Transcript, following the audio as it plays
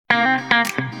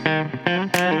Thank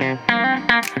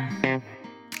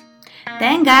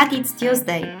God it's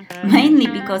Tuesday, mainly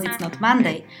because it's not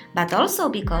Monday, but also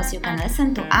because you can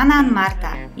listen to Anna and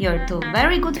Marta, your two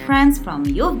very good friends from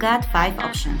You've Got 5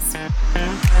 Options.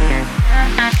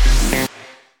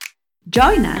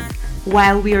 Join us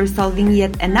while we are solving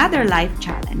yet another life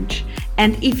challenge,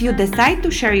 and if you decide to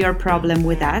share your problem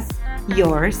with us,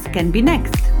 yours can be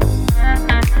next.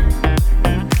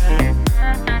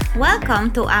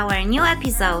 Welcome to our new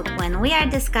episode when we are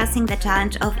discussing the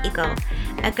challenge of Eagle,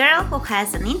 a girl who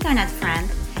has an internet friend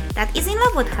that is in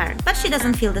love with her, but she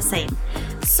doesn't feel the same.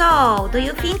 So, do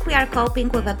you think we are coping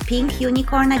with a pink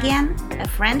unicorn again? A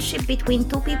friendship between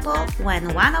two people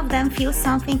when one of them feels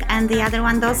something and the other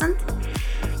one doesn't?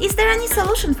 Is there any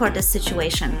solution for this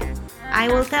situation? I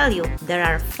will tell you, there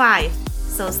are 5,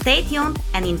 so stay tuned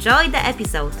and enjoy the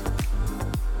episode.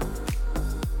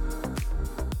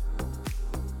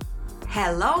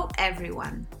 Hello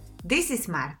everyone, this is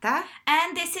Marta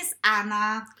And this is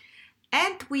Anna.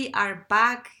 and we are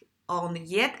back on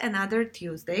yet another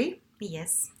Tuesday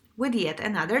Yes. with yet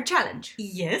another challenge.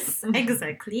 Yes,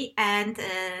 exactly. And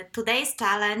today's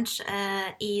challenge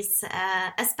is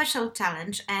a special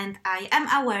challenge. And I am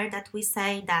aware that we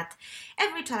say that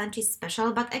every challenge is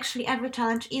special, but actually every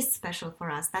challenge is special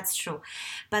for us. That's true.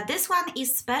 But this one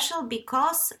is special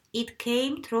because it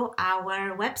came through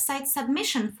our website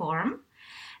submission form.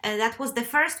 That was the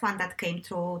first one that came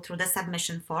through the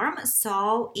submission form.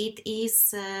 So it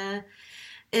is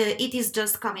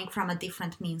just coming from a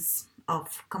different means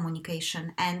of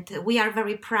communication, and we are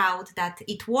very proud that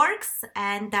it works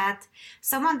and that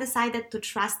someone decided to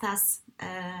trust us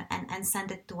and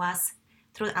send it to us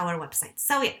through our website.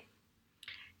 So yeah.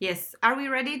 Yes, are we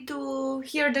ready to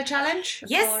hear the challenge?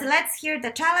 Yes, let's hear the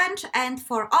challenge. And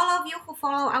for all of you who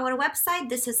follow our website,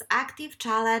 this is active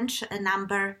challenge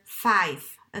number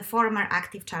 5, a former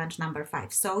active challenge number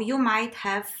 5. So you might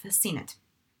have seen it.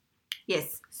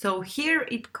 Yes, so here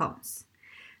it comes.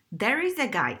 There is a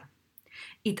guy.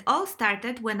 It all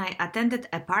started when I attended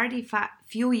a party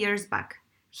few years back.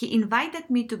 He invited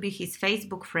me to be his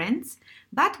Facebook friends,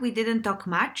 but we didn't talk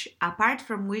much apart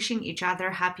from wishing each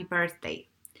other happy birthday.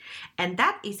 And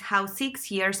that is how 6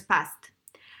 years passed.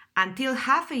 Until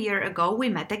half a year ago we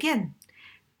met again.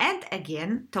 And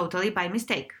again, totally by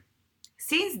mistake.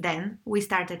 Since then, we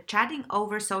started chatting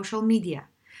over social media.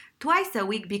 Twice a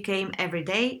week became every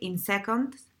day in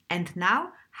seconds, and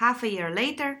now, half a year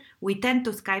later, we tend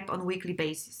to Skype on a weekly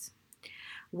basis.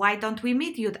 Why don't we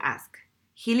meet, you'd ask?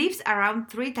 He lives around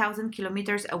 3,000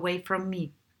 kilometers away from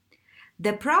me.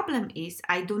 The problem is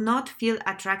I do not feel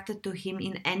attracted to him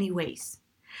in any ways.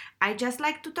 I just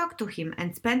like to talk to him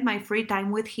and spend my free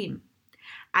time with him.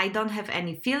 I don't have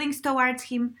any feelings towards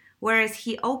him, whereas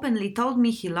he openly told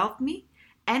me he loved me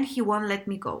and he won't let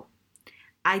me go.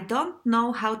 I don't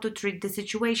know how to treat the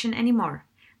situation anymore.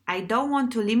 I don't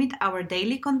want to limit our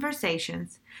daily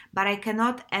conversations, but I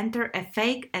cannot enter a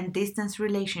fake and distant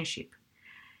relationship.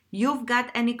 You've got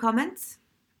any comments?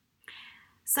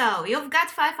 So you've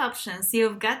got 5 options.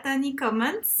 You've got any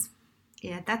comments?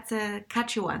 Yeah, that's a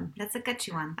catchy one. That's a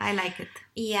catchy one. I like it.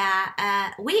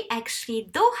 Yeah, we actually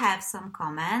do have some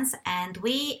comments, and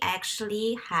we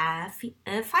actually have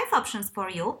 5 options for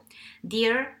you,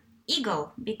 dear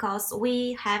Eagle, because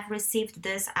we have received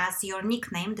this as your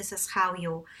nickname. This is how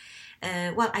you,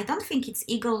 I don't think it's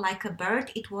eagle like a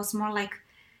bird. It was more like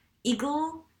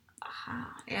eagle.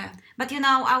 Yeah. But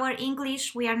our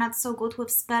English, we are not so good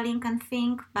with spelling and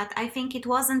think, but I think it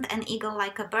wasn't an eagle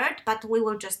like a bird, but we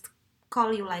will just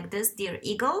call you like this, dear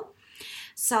Eagle.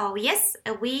 So yes,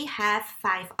 we have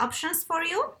 5 options for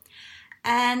you.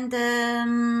 And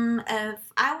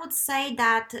I would say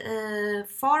that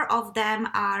 4 of them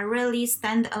are really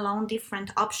standalone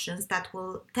different options that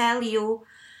will tell you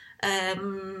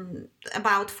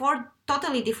about 4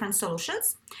 totally different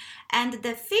solutions. And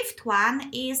the 5th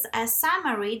one is a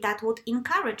summary that would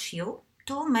encourage you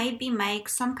to maybe make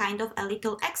some kind of a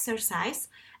little exercise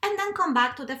and then come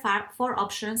back to the 4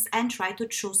 options and try to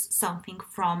choose something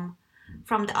from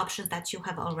the options that you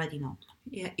have already known.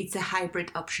 Yeah, it's a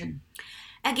hybrid option.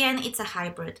 Again, it's a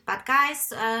hybrid. But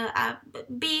guys,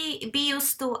 be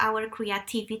used to our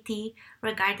creativity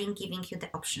regarding giving you the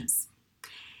options.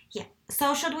 Yeah.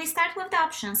 So should we start with the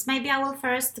options? Maybe I will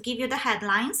first give you the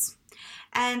headlines.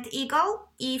 And Eagle,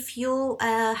 if you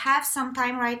have some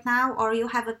time right now or you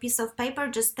have a piece of paper,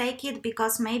 just take it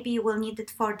because maybe you will need it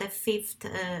for the 5th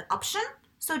option.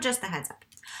 So just a heads up.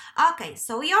 Okay,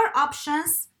 so your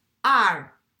options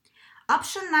are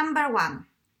option number 1,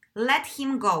 let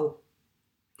him go.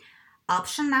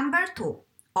 Option number 2,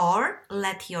 or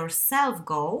let yourself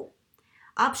go.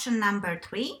 Option number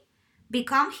 3,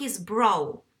 become his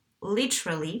bro,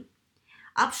 literally.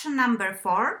 Option number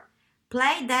 4,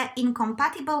 play the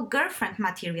incompatible girlfriend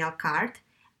material card,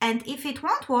 and if it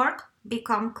won't work,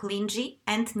 become clingy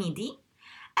and needy.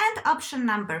 And option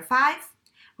number 5,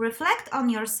 reflect on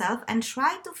yourself and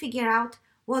try to figure out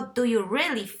what do you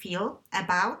really feel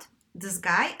about this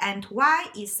guy and why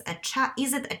is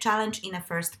it a challenge in the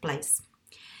first place.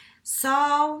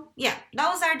 So yeah,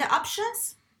 those are the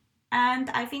options, and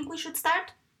I think we should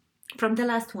start from the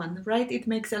last one, right? It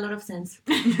makes a lot of sense.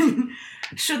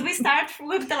 Should we start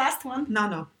with the last one?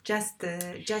 No. Just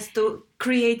to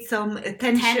create some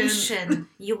tension.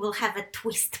 You will have a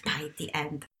twist by the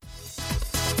end.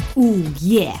 Ooh,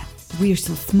 yeah. We're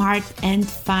so smart and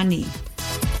funny.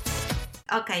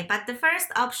 Okay, but the first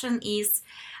option is,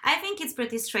 I think it's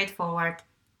pretty straightforward.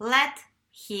 Let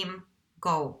him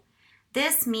go.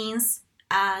 This means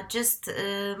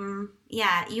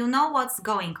you know what's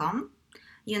going on.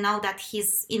 You know that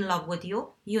he's in love with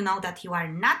you. You know that you are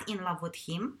not in love with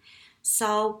him.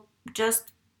 So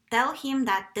just tell him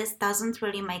that this doesn't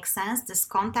really make sense, this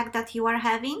contact that you are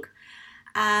having,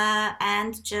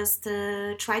 and just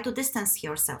try to distance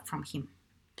yourself from him.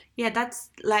 Yeah, that's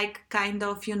like kind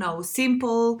of,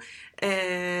 simple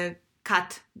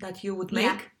cut that you would make.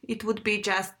 Yeah. It would be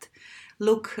just,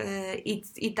 look,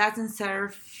 it doesn't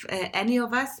serve any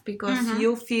of us because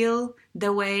you feel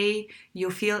the way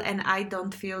you feel and I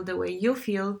don't feel the way you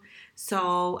feel.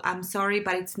 So I'm sorry,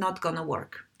 but it's not gonna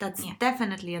work. That's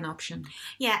definitely an option.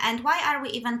 Yeah, and why are we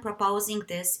even proposing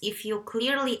this if you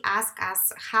clearly ask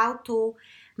us how to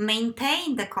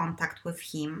maintain the contact with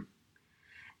him?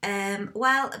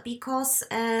 Because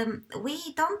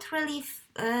we don't really...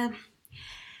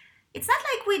 it's not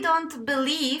like we don't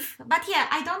believe, but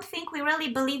I don't think we really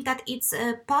believe that it's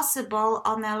possible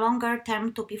on a longer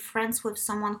term to be friends with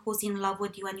someone who's in love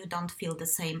with you and you don't feel the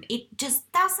same. It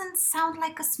just doesn't sound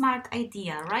like a smart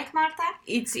idea, right, Marta?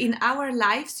 It's in our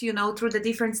lives, through the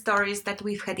different stories that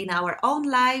we've had in our own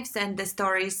lives and the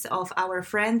stories of our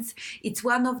friends. It's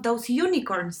one of those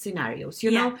unicorn scenarios,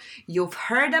 you know? You've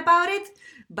heard about it,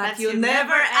 but you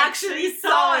never actually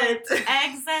saw it.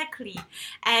 Exactly.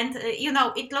 And,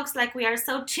 it looks like we are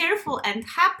so cheerful and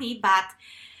happy, but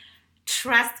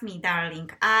trust me, darling,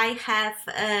 I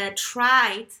have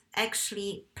tried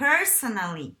actually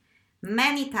personally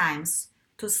many times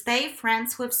to stay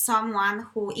friends with someone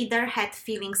who either had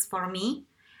feelings for me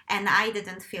and I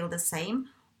didn't feel the same,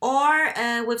 or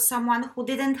with someone who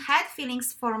didn't have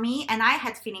feelings for me and I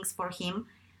had feelings for him.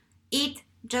 It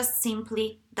just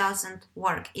simply doesn't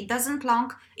work.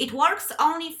 It works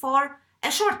only for a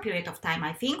short period of time,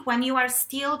 I think, when you are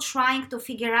still trying to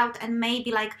figure out and maybe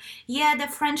the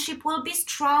friendship will be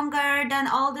stronger than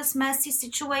all this messy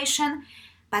situation.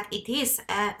 But it is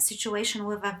a situation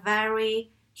with a very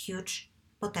huge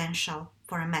potential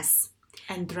for a mess.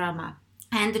 And drama.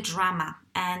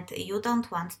 And you don't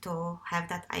want to have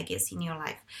that, I guess, in your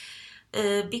life.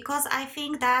 Because I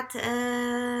think that,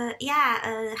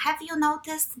 have you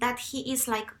noticed that he is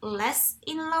less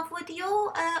in love with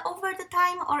you over the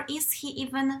time, or is he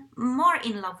even more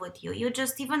in love with you? You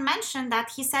just even mentioned that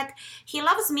he said he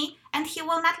loves me and he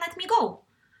will not let me go.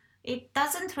 It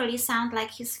doesn't really sound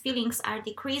like his feelings are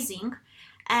decreasing.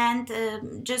 And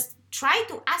just try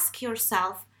to ask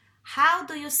yourself, how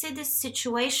do you see this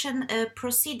situation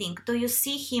proceeding? Do you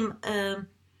see him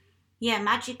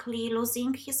magically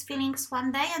losing his feelings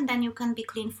one day and then you can be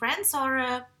clean friends,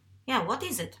 or what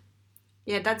is it?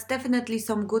 Yeah, that's definitely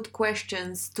some good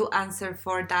questions to answer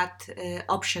for that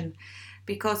option,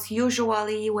 because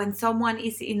usually when someone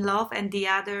is in love and the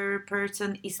other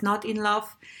person is not in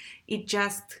love, it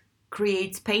just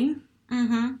creates pain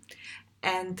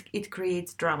and it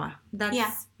creates drama.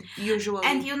 That's usually.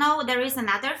 And there is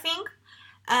another thing.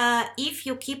 If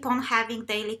you keep on having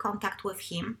daily contact with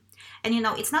him, and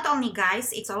it's not only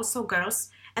guys, it's also girls,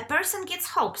 a person gets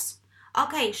hopes.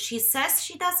 Okay, she says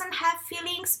she doesn't have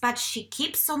feelings, but she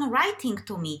keeps on writing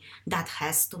to me. That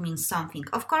has to mean something.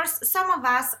 Of course, some of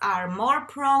us are more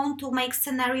prone to make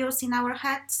scenarios in our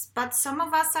heads, but some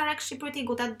of us are actually pretty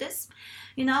good at this.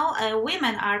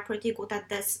 Women are pretty good at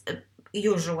this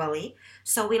usually.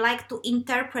 So we like to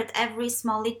interpret every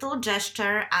small little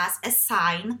gesture as a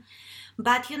sign.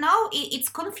 But it's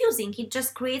confusing. It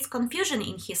just creates confusion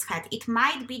in his head. It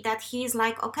might be that he is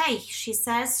like, okay, she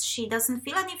says she doesn't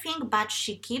feel anything, but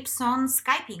she keeps on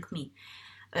Skyping me.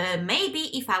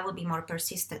 Maybe if I will be more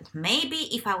persistent. Maybe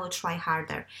if I will try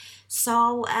harder.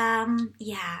 So,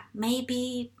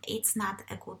 maybe it's not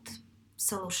a good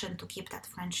solution to keep that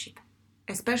friendship.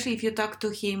 Especially if you talk to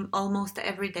him almost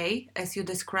every day, as you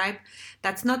describe.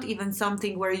 That's not even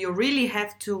something where you really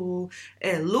have to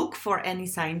look for any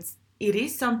signs. it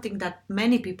is something that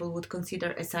many people would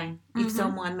consider a sign if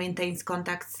someone maintains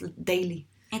contacts daily.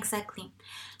 Exactly.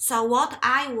 So what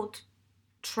I would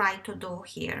try to do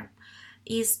here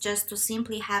is just to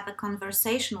simply have a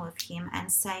conversation with him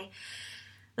and say,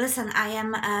 listen, I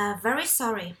am very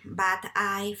sorry, but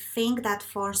I think that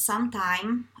for some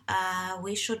time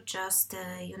we should just,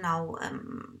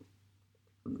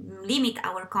 limit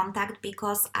our contact,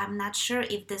 because I'm not sure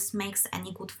if this makes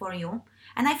any good for you.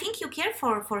 And I think you care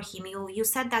for him. You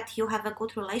said that you have a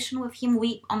good relation with him.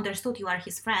 We understood you are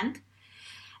his friend.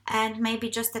 And maybe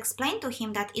just explain to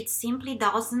him that it simply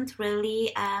doesn't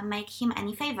really make him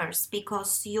any favors,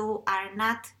 because you are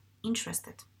not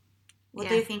interested. What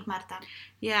do you think, Marta?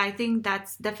 Yeah, I think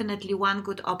that's definitely one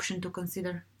good option to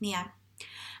consider. Yeah.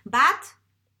 But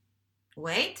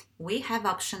wait, we have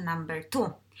option number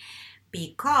 2.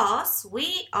 Because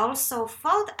we also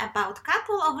thought about a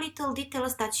couple of little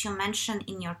details that you mentioned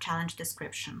in your challenge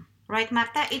description. Right,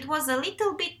 Marta? It was a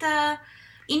little bit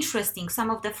interesting, some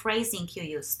of the phrasing you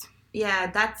used. Yeah,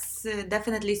 that's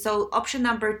definitely. So option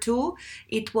number 2,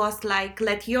 it was like,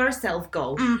 let yourself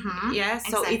go. Yeah,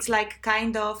 so exactly. It's like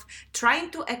kind of trying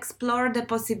to explore the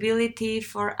possibility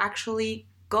for actually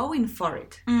going for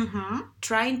it.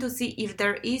 Trying to see if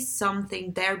there is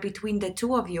something there between the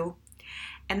two of you.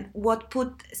 And what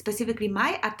put specifically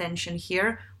my attention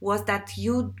here was that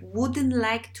you wouldn't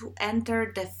like to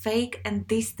enter the fake and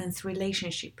distance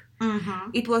relationship.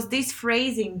 It was this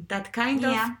phrasing that kind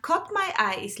of caught my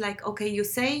eye. It's like, okay, you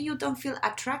say you don't feel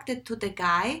attracted to the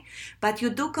guy, but you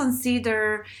do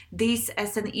consider this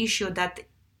as an issue, that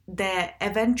the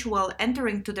eventual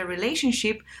entering to the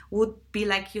relationship would be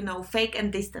like, fake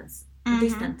and distant.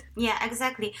 Yeah,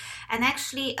 exactly. And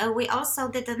actually, we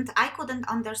also I couldn't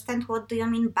understand, what do you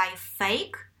mean by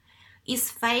fake?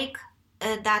 Is fake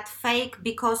that fake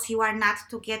because you are not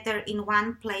together in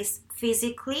one place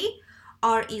physically?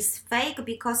 Or is fake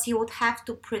because you would have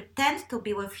to pretend to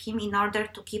be with him in order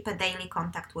to keep a daily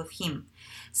contact with him?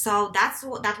 So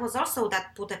that was also,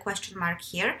 that put a question mark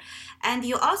here. And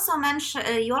you also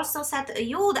mentioned, you also said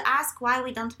you would ask why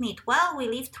we don't meet. Well, we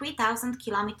live 3,000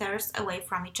 kilometers away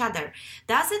from each other.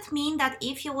 Does it mean that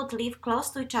if you would live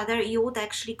close to each other, you would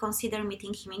actually consider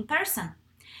meeting him in person?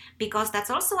 Because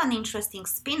that's also an interesting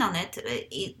spin on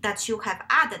it, that you have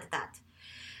added that.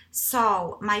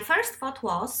 So my first thought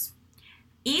was,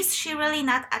 is she really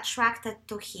not attracted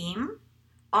to him,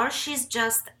 or she's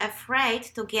just afraid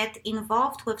to get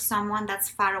involved with someone that's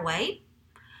far away?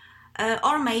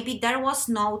 Or maybe there was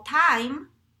no time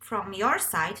from your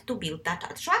side to build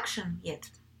that attraction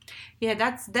yet. Yeah,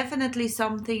 that's definitely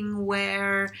something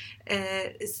where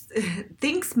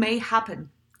things may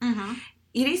happen.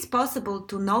 It is possible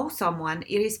to know someone,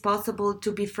 it is possible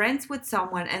to be friends with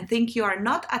someone and think you are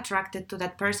not attracted to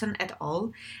that person at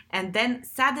all, and then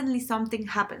suddenly something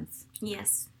happens.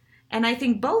 Yes. And I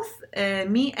think both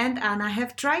me and Anna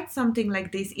have tried something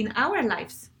like this in our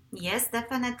lives. Yes,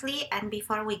 definitely. And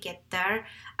before we get there,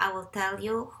 I will tell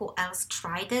you who else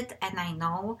tried it, and I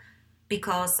know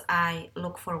because I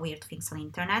look for weird things on the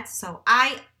internet. So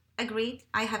I agreed,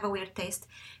 I have a weird taste.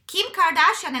 Kim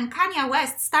Kardashian and Kanye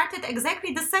West started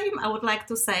exactly the same, I would like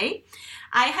to say.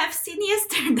 I have seen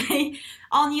yesterday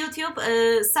on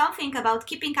YouTube something about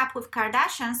keeping up with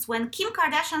Kardashians, when Kim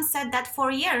Kardashian said that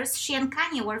for years she and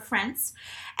Kanye were friends,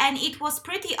 and it was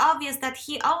pretty obvious that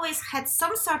he always had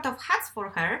some sort of hats for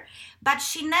her, but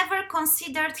she never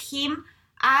considered him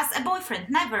as a boyfriend,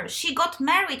 never. She got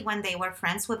married when they were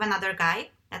friends with another guy.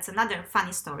 That's another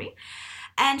funny story.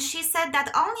 And she said that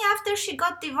only after she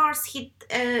got divorced, he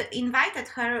invited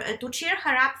her to cheer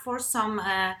her up for some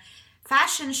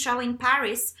fashion show in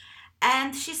Paris.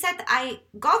 And she said, I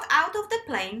got out of the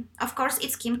plane. Of course,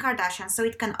 it's Kim Kardashian, so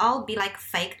it can all be like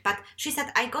faked. But she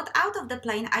said, I got out of the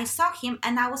plane, I saw him,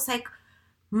 and I was like,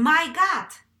 my God.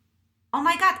 Oh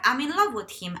my God, I'm in love with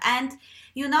him. And,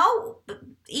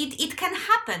 it can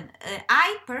happen.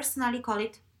 I personally call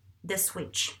it the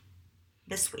switch.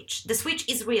 The switch. The switch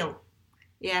is real.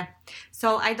 Yeah.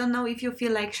 So I don't know if you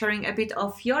feel like sharing a bit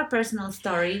of your personal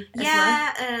story as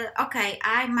well. Okay.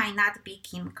 I might not be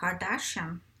Kim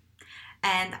Kardashian,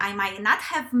 and I might not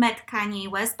have met Kanye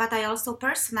West, but I also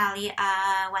personally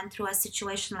went through a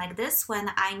situation like this when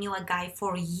I knew a guy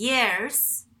for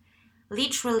years,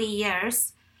 literally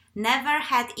years, never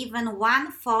had even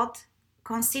one thought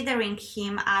considering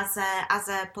him as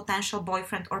a potential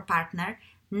boyfriend or partner.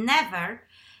 Never.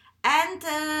 And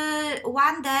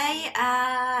one day,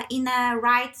 in a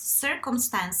right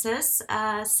circumstances,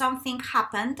 something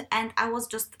happened, and I was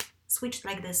just switched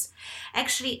like this.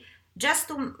 Actually, just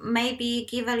to maybe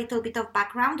give a little bit of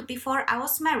background, before I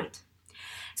was married.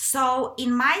 So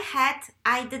in my head,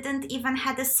 I didn't even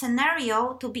had a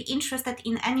scenario to be interested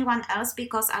in anyone else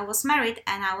because I was married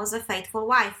and I was a faithful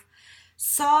wife.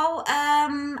 So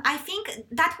I think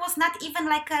that was not even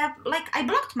like I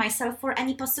blocked myself for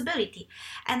any possibility.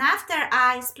 And after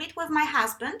I split with my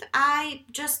husband, I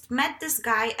just met this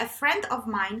guy, a friend of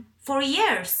mine, for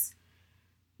years.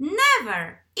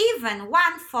 Never even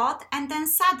one thought, and then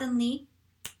suddenly,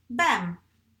 bam,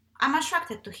 I'm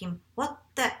attracted to him. What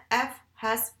the F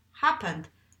has happened?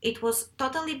 It was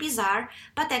totally bizarre,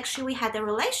 but actually we had a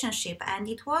relationship and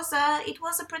it was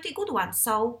a pretty good one.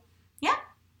 So yeah.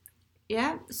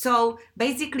 Yeah. So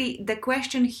basically, the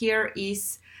question here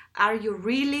is, are you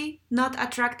really not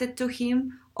attracted to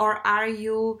him, or are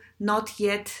you not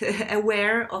yet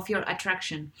aware of your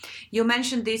attraction? You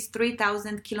mentioned this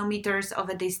 3,000 kilometers of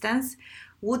a distance.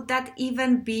 Would that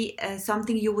even be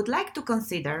something you would like to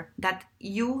consider, that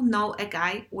you know a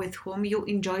guy with whom you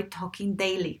enjoy talking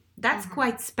daily? That's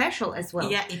quite special as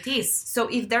well. Yeah, it is. So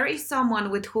if there is someone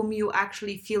with whom you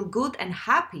actually feel good and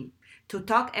happy to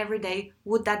talk every day,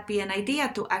 would that be an idea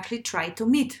to actually try to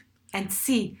meet and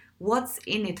see what's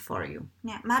in it for you?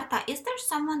 Yeah, Marta, is there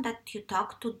someone that you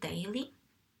talk to daily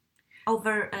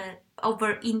over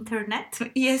internet?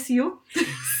 Yes, you.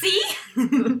 See?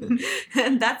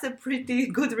 And that's a pretty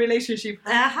good relationship.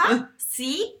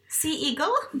 See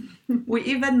Eagle? We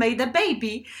even made a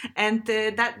baby, and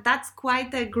that's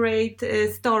quite a great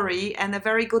story and a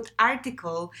very good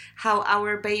article how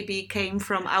our baby came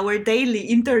from our daily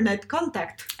internet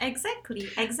contact.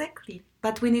 Exactly.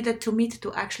 But we needed to meet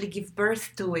to actually give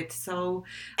birth to it. So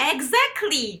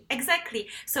Exactly.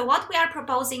 So what we are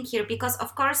proposing here, because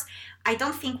of course I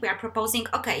don't think we are proposing,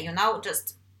 okay,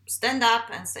 just stand up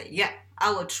and say, yeah,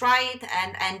 I will try it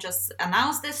and just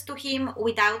announce this to him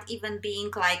without even being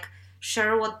like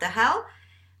sure what the hell.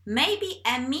 Maybe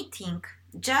a meeting,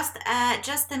 just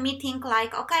a meeting,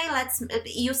 like, okay,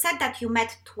 you said that you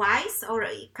met twice or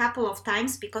a couple of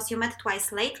times, because you met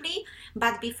twice lately,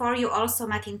 but before you also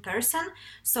met in person.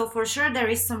 So for sure there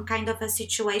is some kind of a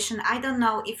situation. I don't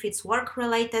know if it's work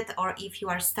related or if you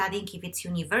are studying, if it's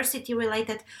university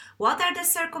related, what are the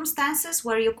circumstances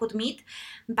where you could meet,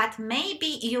 but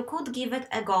maybe you could give it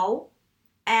a go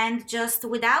and just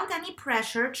without any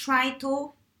pressure try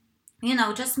to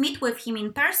just meet with him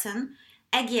in person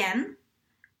again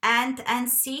and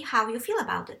see how you feel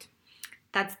about it.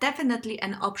 That's definitely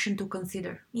an option to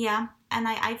consider. Yeah, and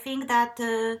I think that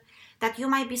you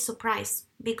might be surprised,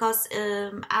 because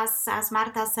as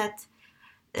Marta said,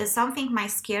 something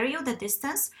might scare you, the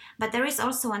distance, but there is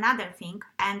also another thing,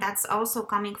 and that's also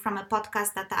coming from a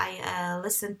podcast that I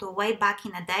listened to way back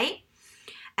in a day.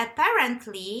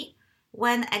 Apparently,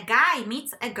 when a guy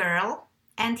meets a girl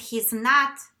and he's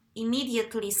not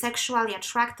immediately sexually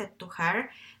attracted to her,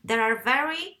 there are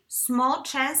very small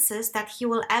chances that he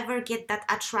will ever get that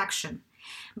attraction.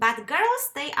 But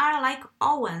girls, they are like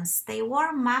ovens. They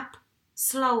warm up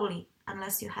slowly,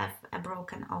 unless you have a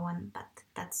broken oven, but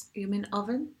that's... You mean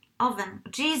oven? Oven.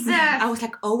 Jesus! I was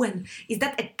like, Owen, is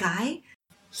that a guy?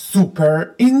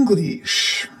 Super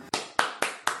English.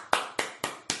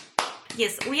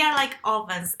 Yes, we are like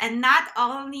ovens, and not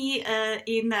only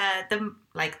in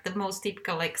the most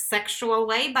typical sexual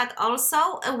way, but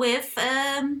also with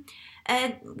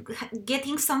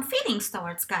getting some feelings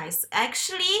towards guys.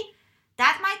 Actually,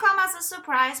 that might come as a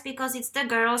surprise, because it's the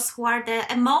girls who are the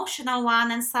emotional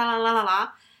one and la la la la.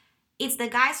 It's the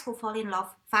guys who fall in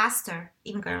love faster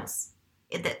in girls.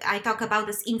 I talk about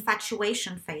this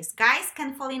infatuation phase. Guys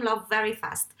can fall in love very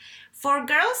fast. For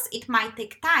girls, it might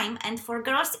take time, and for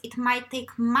girls, it might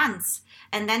take months.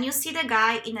 And then you see the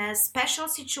guy in a special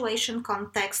situation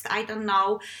context, I don't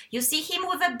know, you see him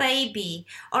with a baby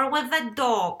or with a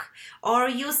dog, or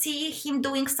you see him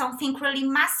doing something really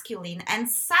masculine, and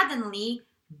suddenly,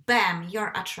 bam,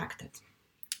 you're attracted.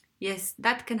 Yes,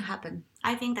 that can happen.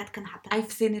 I think that can happen.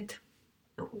 I've seen it.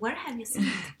 Where have you seen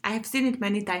it? I have seen it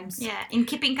many times. Yeah, in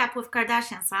Keeping Up with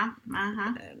Kardashians, huh?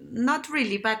 Not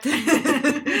really, but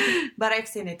but I've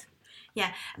seen it.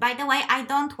 Yeah. By the way, I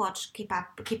don't watch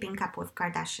Keeping Up with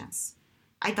Kardashians.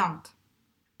 I don't.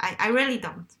 I really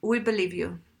don't. We believe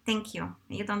you. Thank you.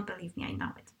 You don't believe me, I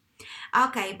know it.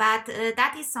 Okay, but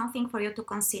that is something for you to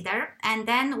consider. And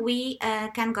then we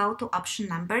can go to option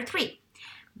number 3.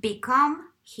 Become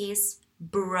his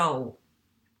bro.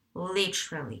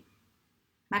 Literally.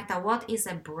 Marta, what is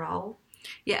a bro?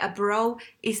 Yeah, a bro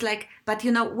is like, but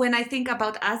when I think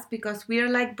about us, because we're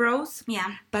like bros,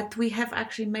 yeah, but we have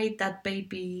actually made that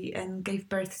baby and gave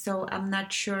birth, so I'm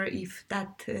not sure if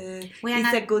that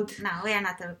is a good... No, we are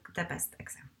not the best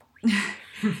example.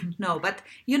 No, but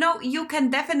you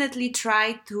can definitely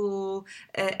try to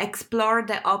explore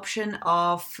the option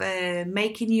of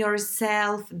making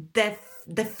yourself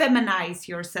defeminize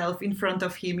yourself in front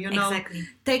of him. Exactly.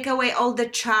 Take away all the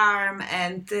charm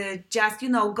and just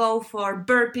go for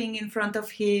burping in front of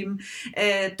him,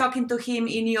 talking to him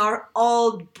in your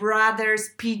old brother's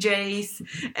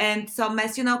PJs and some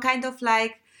mess. Kind of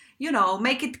like.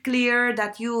 Make it clear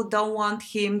that you don't want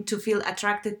him to feel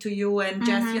attracted to you and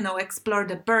just, explore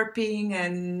the burping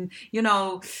and,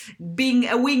 being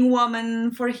a wing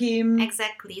woman for him.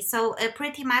 Exactly. So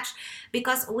pretty much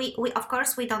because we of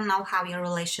course we don't know how your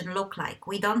relation look like.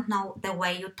 We don't know the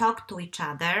way you talk to each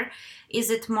other. Is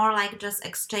it more like just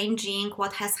exchanging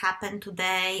what has happened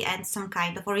today and some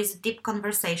kind of, or is it deep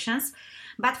conversations?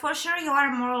 But for sure, you are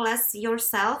more or less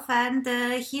yourself and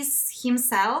he's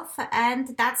himself,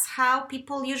 and that's how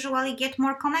people usually get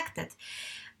more connected.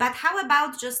 But how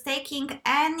about just taking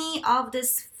any of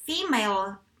this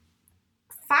female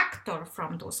factor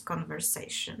from those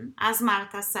conversations? As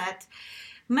Marta said,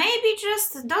 maybe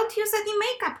just don't use any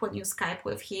makeup when you Skype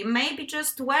with him. Maybe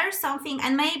just wear something,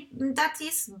 and maybe that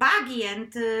is baggy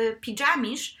and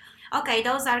pajamish. Okay,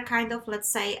 those are kind of, let's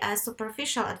say,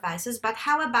 superficial advices, but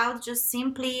how about just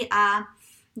simply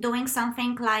doing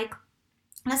something like,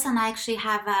 listen, I actually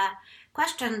have a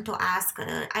question to ask.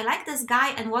 I like this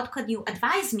guy, and what could you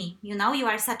advise me? You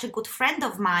are such a good friend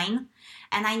of mine,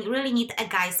 and I really need a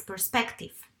guy's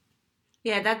perspective.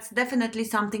 Yeah, that's definitely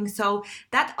something. So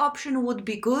that option would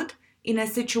be good in a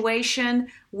situation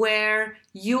where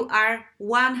you are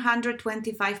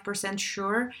 125%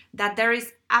 sure that there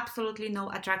is absolutely no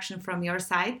attraction from your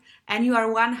side, and you are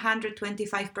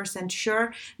 125%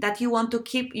 sure that you want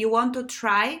to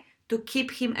try to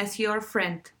keep him as your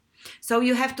friend. So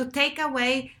you have to take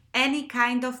away any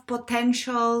kind of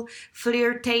potential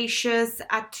flirtatious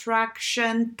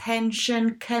attraction,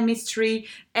 tension, chemistry,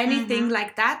 anything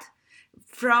like that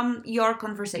from your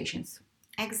conversations.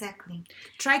 Exactly.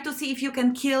 Try to see if you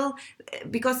can kill,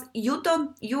 because you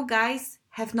guys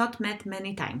have not met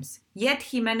many times, yet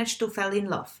he managed to fall in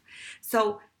love.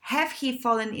 So have he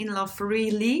fallen in love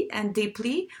really and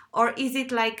deeply, or is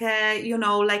it like a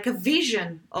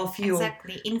vision of you?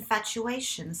 Exactly.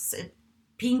 Infatuations,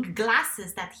 pink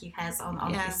glasses that he has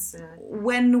on his...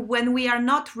 When we are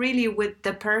not really with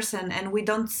the person and we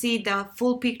don't see the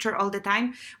full picture all the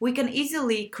time, we can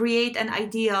easily create an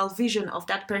ideal vision of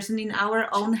that person in our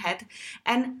own head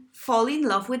and fall in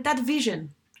love with that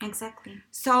vision. Exactly.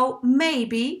 So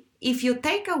maybe if you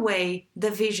take away the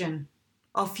vision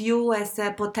of you as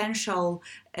a potential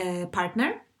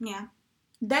partner,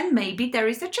 then maybe there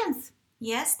is a chance.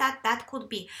 Yes, that could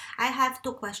be. I have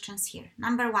two questions here.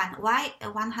 Number one, why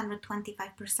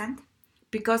 125%?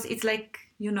 Because it's like,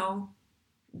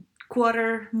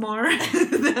 quarter more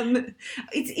than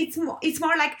it's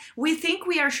more like we think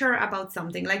we are sure about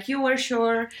something. Like you were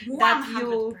sure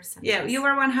 100%, that you were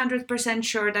 100%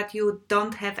 sure that you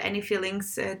don't have any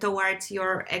feelings towards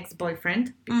your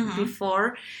ex-boyfriend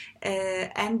before,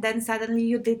 and then suddenly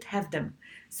you did have them.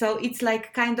 So it's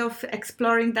like kind of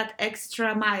exploring that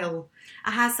extra mile.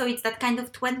 So it's that kind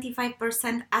of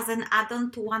 25% as an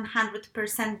add-on to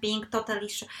 100% being totally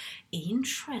sure.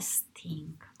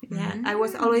 Interesting. Yeah, I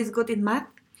was always good in math.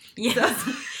 Yes,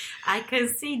 so. I can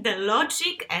see the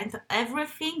logic and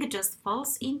everything just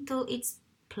falls into its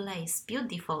place.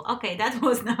 Beautiful. Okay, that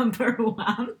was number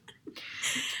one.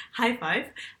 High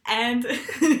five. And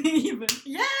even,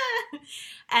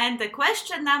 and the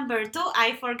question number two,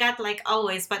 I forgot like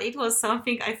always, but it was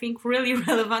something I think really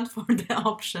relevant for the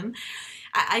option.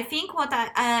 I think what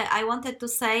I wanted to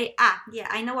say,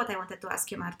 I know what I wanted to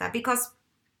ask you, Marta, because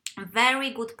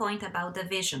very good point about the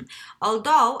vision.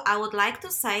 Although I would like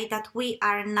to say that we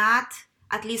are not,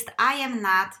 at least I am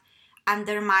not,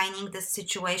 undermining the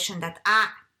situation that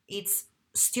it's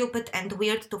stupid and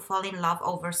weird to fall in love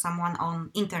over someone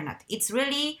on internet. It's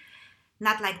really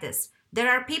not like this. There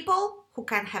are people who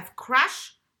can have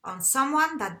crush on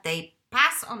someone that they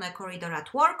pass on a corridor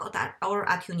at work or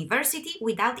at university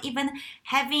without even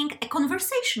having a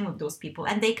conversation with those people,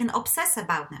 and they can obsess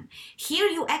about them. Here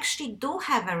you actually do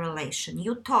have a relation,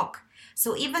 you talk.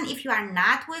 So even if you are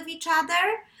not with each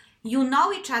other, you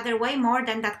know each other way more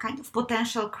than that kind of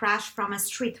potential crush from a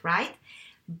street, right?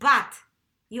 But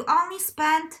you only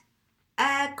spend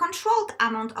a controlled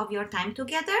amount of your time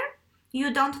together.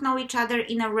 You don't know each other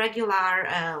in a regular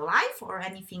life or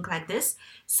anything like this.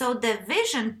 So the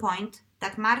vision point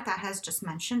that Marta has just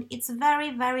mentioned, it's very,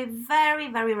 very, very,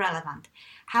 very relevant.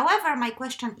 However, my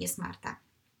question is, Marta,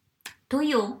 to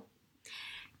you,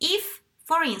 if,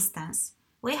 for instance,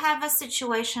 We have a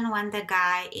situation when the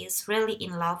guy is really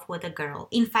in love with a girl,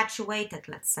 infatuated,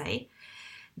 let's say.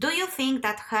 Do you think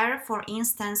that her, for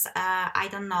instance, I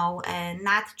don't know,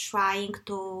 not trying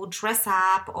to dress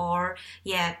up or,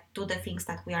 do the things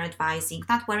that we are advising,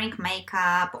 not wearing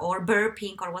makeup or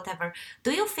burping or whatever,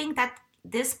 do you think that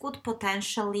this could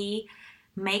potentially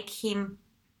make him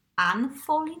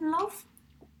unfall in love?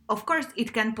 Of course,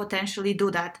 it can potentially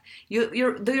do that. Do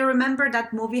you remember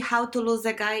that movie, How to Lose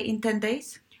a Guy in 10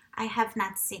 Days? I have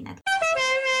not seen it.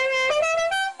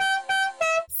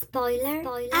 Spoiler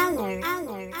alert.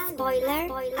 Spoiler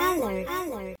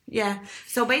alert. Yeah,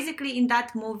 so basically in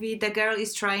that movie, the girl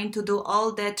is trying to do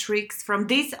all the tricks from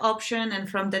this option and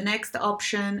from the next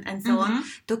option and so on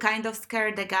to kind of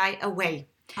scare the guy away.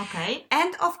 Okay.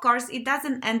 And of course, it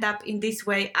doesn't end up in this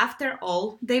way. After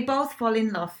all, they both fall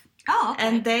in love. Oh, okay.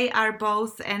 And they are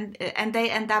both, and they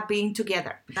end up being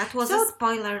together. That was a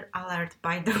spoiler alert,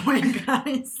 by the way,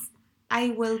 guys. I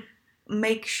will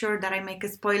make sure that I make a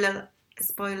spoiler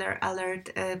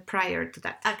alert prior to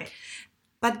that. Okay.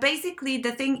 But basically,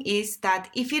 the thing is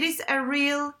that if it is a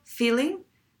real feeling,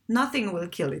 nothing will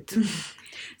kill it.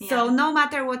 So no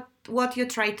matter what you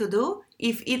try to do,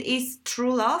 if it is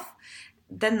true love,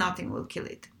 then nothing will kill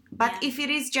it. But if it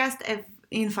is just a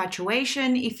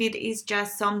infatuation, if it is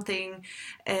just something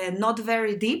not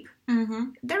very deep,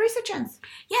 there is a chance.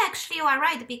 Yeah, actually you are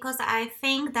right, because I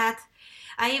think that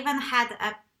I even had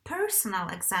a personal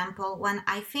example when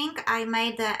I think I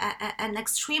made an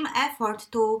extreme effort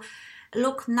to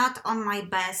look not on my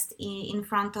best in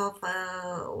front of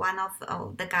one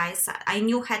of the guys I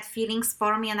knew had feelings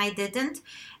for me, and I didn't,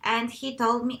 and he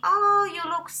told me, "Oh, you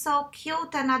look so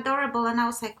cute and adorable," and I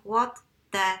was like, what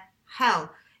the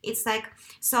hell? It's like,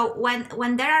 so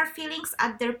when there are feelings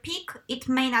at their peak, it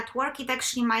may not work. It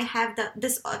actually might have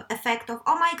this effect of,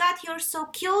 oh my God, you're so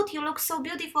cute, you look so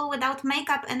beautiful without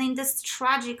makeup and in this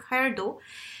tragic hairdo.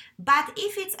 But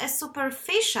if it's a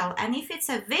superficial and if it's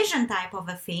a vision type of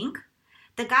a thing,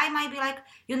 the guy might be like,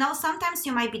 sometimes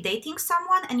you might be dating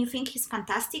someone and you think he's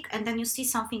fantastic, and then you see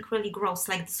something really gross,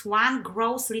 like this one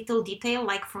gross little detail,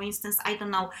 like for instance, I don't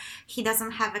know, he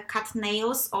doesn't have a cut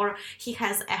nails, or he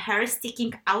has a hair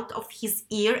sticking out of his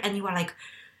ear, and you are like,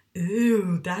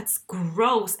 ew, that's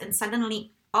gross, and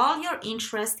suddenly all your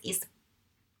interest is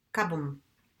kaboom,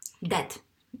 dead.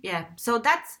 Yeah, so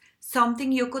that's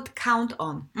something you could count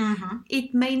on.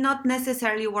 It may not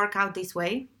necessarily work out this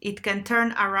way. It can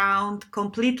turn around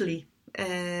completely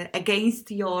against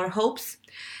your hopes,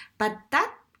 but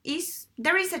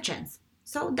there is a chance.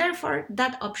 So therefore,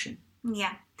 that option.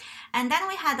 Yeah. And then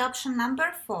we had option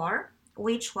number 4,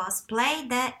 which was play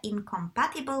the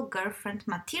incompatible girlfriend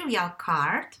material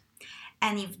card.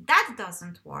 And if that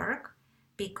doesn't work,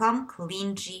 become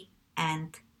clingy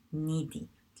and needy.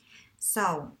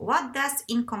 So, what does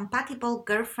incompatible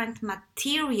girlfriend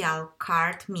material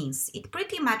card means? It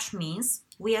pretty much means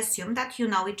we assume that you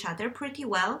know each other pretty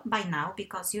well by now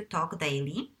because you talk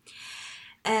daily.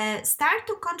 Start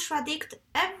to contradict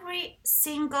every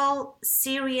single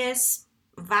serious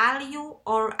value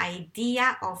or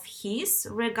idea of his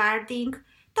regarding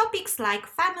topics like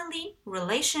family,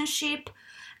 relationship,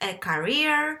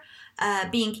 career,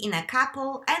 being in a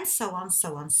couple, and so on,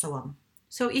 so on, so on.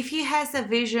 So if he has a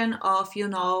vision of,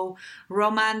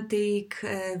 romantic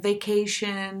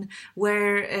vacation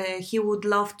where he would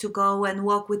love to go and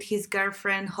walk with his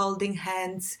girlfriend holding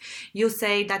hands, you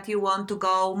say that you want to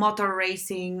go motor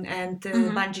racing and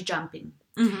bungee jumping.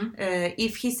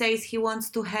 If he says he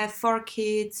wants to have 4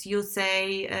 kids, you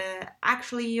say,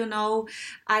 actually,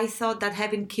 I thought that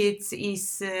having kids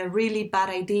is a really bad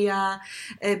idea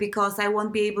because I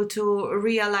won't be able to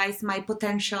realize my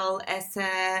potential as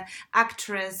an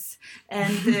actress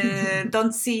and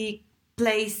don't see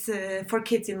place for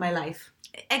kids in my life.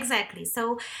 Exactly.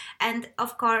 So, and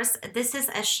of course, this is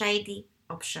a shady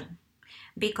option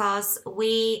because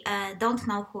we don't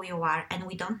know who you are and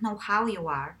we don't know how you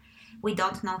are. We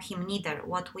don't know him neither.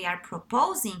 What we are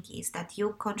proposing is that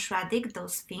you contradict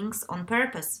those things on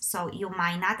purpose. So you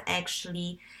might not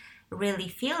actually really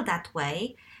feel that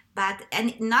way,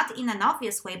 and not in an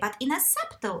obvious way, but in a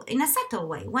subtle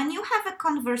way. When you have a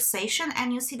conversation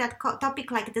and you see that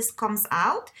topic like this comes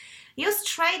out, you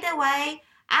straight away,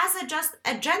 as just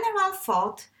a general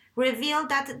thought, reveal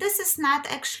that this is not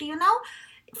actually,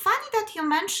 funny that you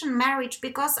mentioned marriage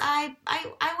because I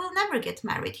will never get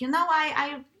married.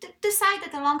 I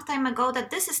decided a long time ago that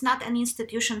this is not an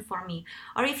institution for me.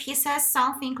 Or if he says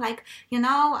something like,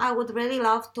 I would really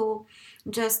love to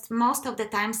just most of the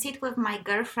time sit with my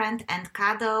girlfriend and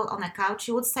cuddle on a couch,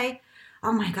 you would say,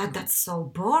 oh my God, that's so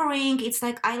boring. It's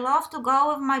like, I love to go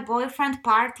with my boyfriend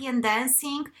party and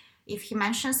dancing. If he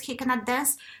mentions he cannot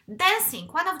dance, dancing,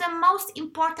 one of the most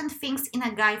important things in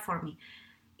a guy for me.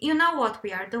 You know what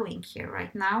we are doing here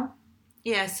right now?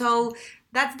 Yeah, so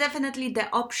that's definitely the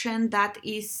option that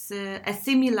is a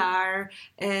similar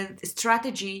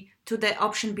strategy to the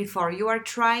option before. You are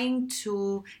trying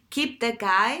to keep the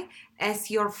guy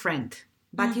as your friend,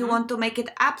 but you want to make it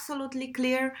absolutely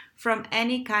clear from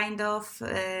any kind of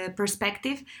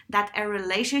perspective that a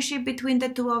relationship between the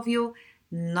two of you,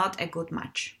 not a good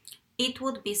match. It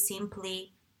would be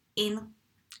simply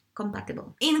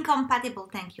Compatible. incompatible,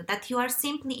 thank you, that you are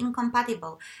simply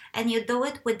incompatible, and you do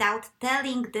it without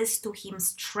telling this to him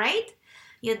straight.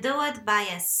 You do it by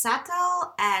a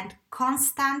subtle and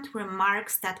constant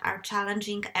remarks that are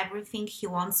challenging everything he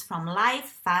wants from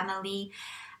life, family,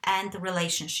 and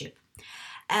relationship.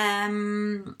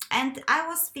 And I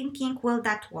was thinking, will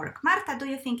that work? Marta, do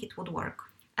you think it would work?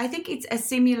 I think it's a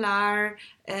similar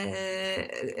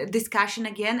discussion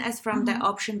again as from the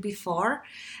option before.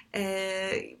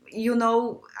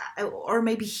 Or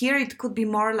maybe here it could be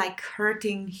more like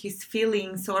hurting his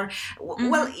feelings, or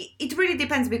well, it really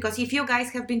depends, because if you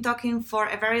guys have been talking for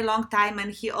a very long time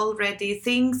and he already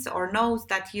thinks or knows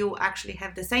that you actually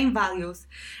have the same values,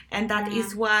 and that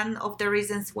is one of the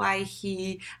reasons why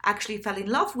he actually fell in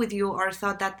love with you or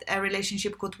thought that a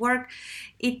relationship could work,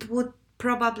 it would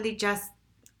probably just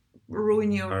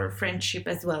ruin your friendship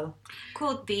as well.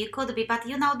 Could be, but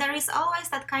there is always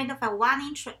that kind of a 1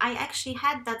 inch. I actually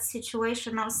had that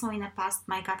situation also in the past.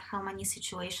 My God, how many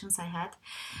situations I had.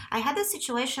 I had the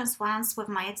situations once with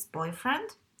my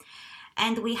ex-boyfriend,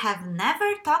 and we have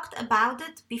never talked about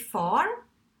it before,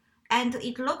 and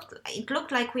it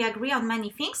looked like we agree on many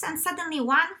things, and suddenly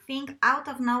one thing out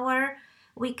of nowhere,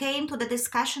 we came to the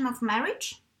discussion of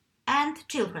marriage and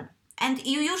children. And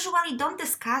you usually don't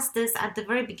discuss this at the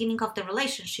very beginning of the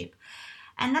relationship.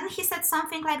 And then he said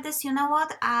something like this, you know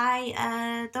what,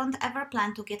 I don't ever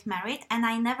plan to get married and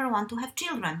I never want to have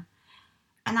children.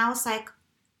 And I was like,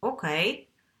 okay.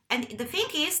 And the thing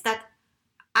is that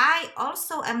I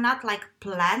also am not like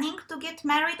planning to get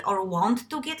married or want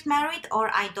to get married,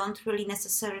 or I don't really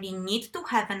necessarily need to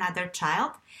have another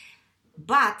child.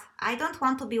 But I don't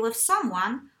want to be with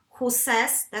someone who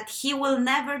says that he will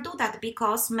never do that,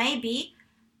 because maybe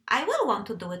I will want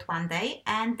to do it one day,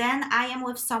 and then I am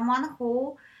with someone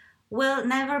who will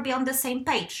never be on the same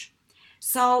page.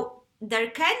 So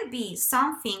there can be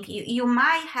something, you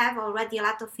might have already a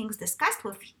lot of things discussed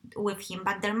with him,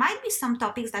 but there might be some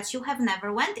topics that you have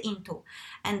never went into.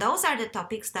 And those are the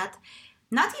topics that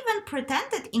not even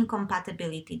pretended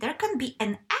incompatibility. There can be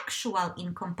an actual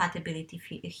incompatibility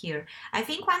here. I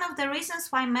think one of the reasons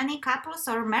why many couples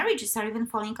or marriages are even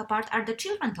falling apart are the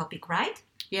children topic, right?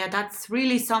 Yeah, that's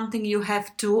really something you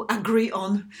have to agree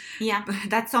on. Yeah.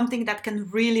 That's something that can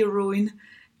really ruin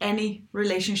any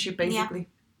relationship, basically,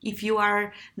 if you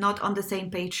are not on the same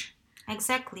page.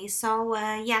 Exactly. So,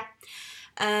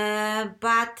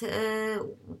 but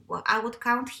I would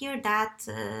count here that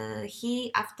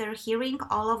he, after hearing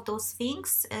all of those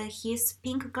things, his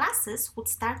pink glasses would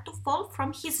start to fall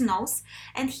from his nose,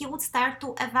 and he would start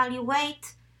to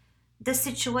evaluate the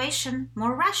situation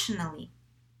more rationally.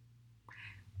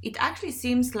 It actually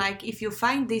seems like if you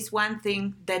find this one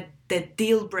thing, that the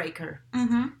deal breaker,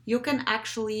 you can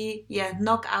actually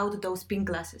knock out those pink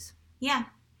glasses. Yeah.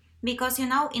 Because, in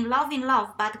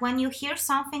love, but when you hear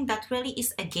something that really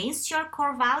is against your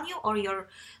core value or your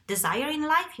desire in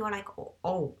life, you're like,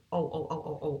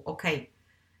 okay,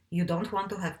 you don't want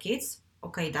to have kids?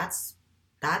 Okay, that's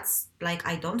like,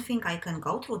 I don't think I can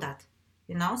go through that,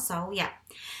 so yeah.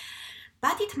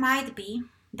 But it might be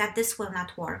that this will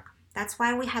not work. That's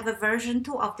why we have a version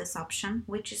 2 of this option,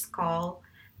 which is called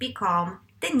Become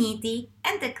the Needy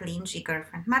and the Clingy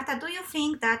Girlfriend. Marta, do you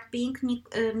think that being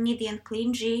needy and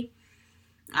clingy,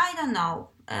 I don't know,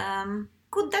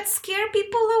 could that scare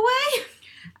people away?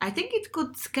 I think it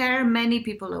could scare many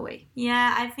people away.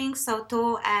 Yeah, I think so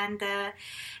too. And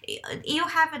you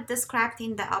have it described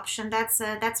in the option.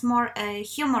 That's more a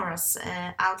humorous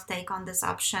outtake on this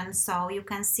option, so you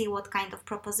can see what kind of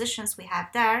propositions we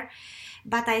have there.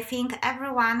 But I think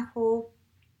everyone who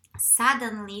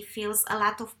suddenly feels a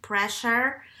lot of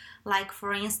pressure, like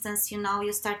for instance,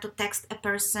 you start to text a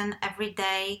person every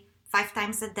day, 5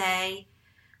 times a day,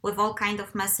 with all kind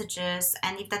of messages,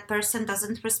 and if that person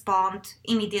doesn't respond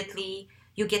immediately,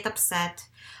 you get upset.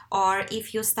 Or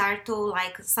if you start to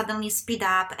like suddenly speed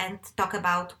up and talk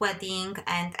about wedding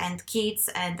and kids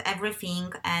and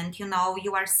everything, and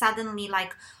you are suddenly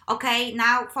like, okay,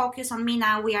 now focus on me,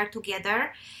 now we are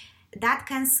together, that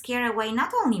can scare away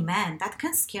not only men, that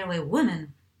can scare away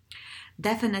women.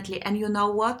 Definitely. And you know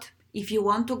what? if you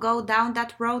want to go down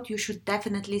that road, you should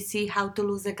definitely see How to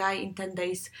Lose a Guy in 10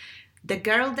 Days. The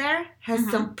girl there has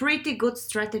some pretty good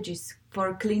strategies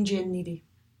for clingy and needy.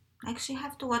 I actually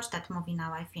have to watch that movie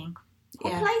now, I think. Who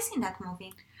Yeah. plays in that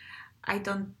movie?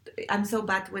 I'm so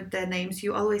bad with the names.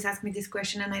 You always ask me this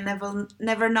question and I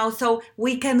never know. So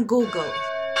we can Google.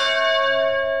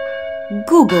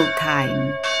 Google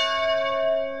time.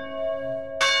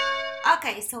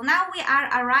 Okay, so now we are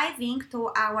arriving to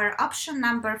our option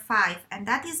number 5, and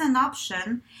that is an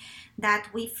option that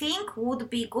we think would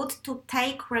be good to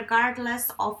take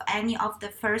regardless of any of the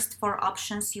first 4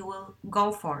 options you will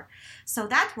go for. So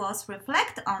that was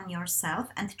reflect on yourself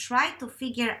and try to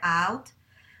figure out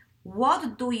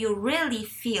what do you really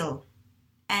feel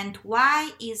and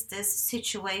why is this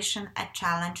situation a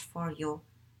challenge for you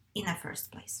in the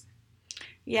first place.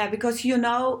 Yeah, because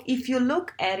if you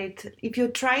look at it, if you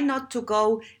try not to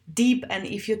go deep and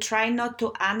if you try not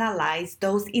to analyze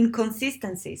those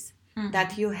inconsistencies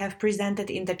that you have presented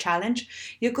in the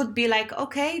challenge, you could be like,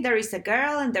 okay, there is a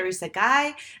girl and there is a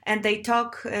guy and they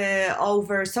talk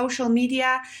over social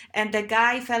media and the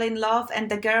guy fell in love and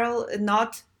the girl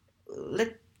not.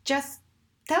 Let's just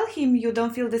tell him you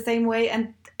don't feel the same way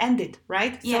and end it,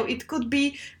 right? Yeah. So it could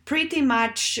be pretty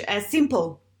much a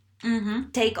simple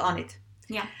take on it.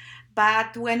 Yeah.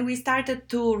 But when we started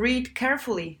to read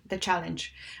carefully the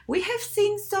challenge, we have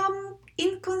seen some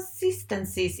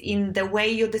inconsistencies in the way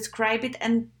you describe it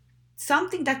and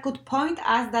something that could point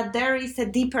us that there is a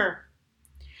deeper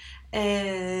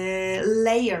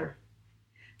layer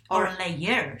Or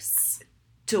layers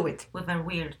to it. with a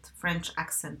weird French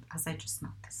accent, as I just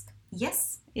noticed.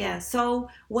 Yes? Yeah, so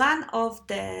one of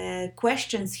the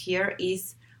questions here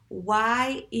is,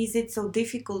 why is it so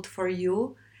difficult for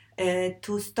you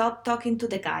to stop talking to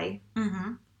the guy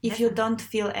if you don't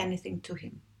feel anything to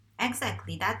him?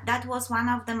 Exactly. That was one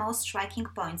of the most striking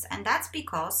points. And that's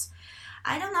because,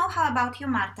 I don't know how about you,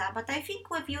 Marta, but I think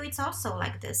with you it's also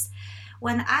like this.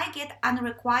 When I get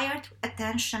unrequired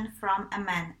attention from a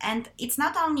man, and it's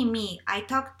not only me, I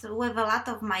talked with a lot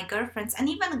of my girlfriends, and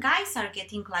even guys are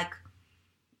getting like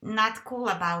not cool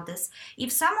about this.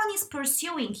 If someone is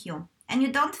pursuing you and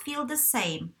you don't feel the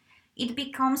same, it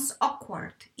becomes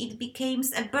awkward. It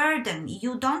becomes a burden.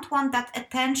 You don't want that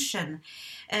attention.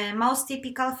 Most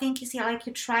typical thing is like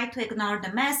you try to ignore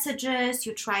the messages,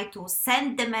 you try to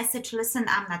send the message, listen,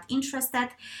 I'm not interested.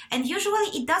 And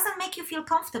usually it doesn't make you feel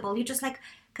comfortable. You're just like,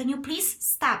 can you please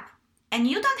stop? And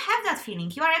you don't have that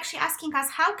feeling. You are actually asking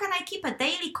us, how can I keep a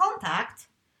daily contact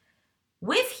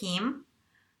with him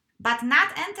but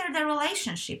not enter the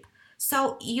relationship?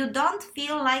 So you don't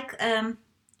feel like...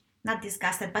 not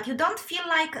disgusted, but you don't feel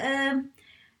like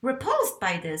repulsed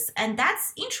by this. And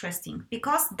that's interesting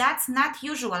because that's not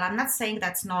usual. I'm not saying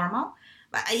that's normal,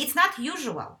 but it's not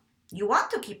usual. You want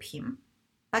to keep him,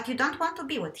 but you don't want to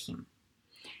be with him.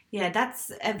 Yeah,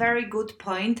 that's a very good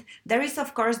point. There is,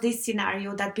 of course, this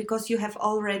scenario that because you have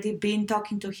already been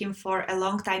talking to him for a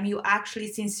long time, you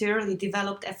actually sincerely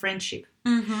developed a friendship.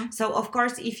 So, of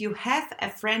course, if you have a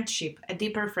friendship, a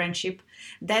deeper friendship,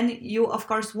 then you, of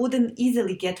course, wouldn't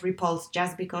easily get repulsed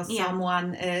just because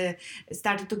someone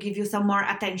started to give you some more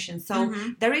attention. So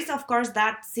there is, of course,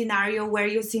 that scenario where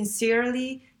you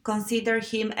sincerely consider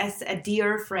him as a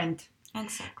dear friend.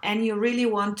 Exactly. And you really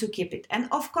want to keep it. And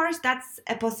of course, that's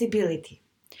a possibility.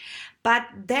 But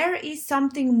there is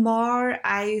something more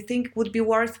I think would be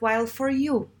worthwhile for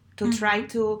you to try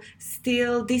to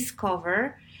still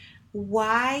discover.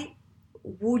 Why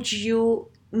would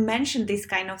you mention these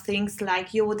kind of things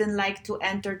like you wouldn't like to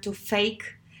enter to fake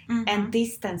and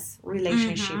distance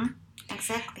relationship?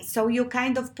 Exactly. So you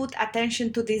kind of put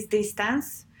attention to this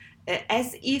distance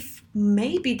as if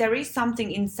maybe there is something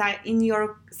inside in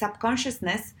your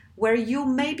subconsciousness where you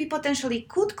maybe potentially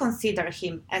could consider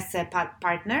him as a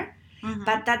partner,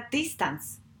 but that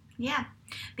distance. Yeah,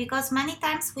 because many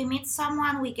times we meet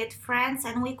someone, we get friends,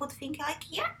 and we could think like,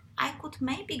 yeah, I could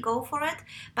maybe go for it,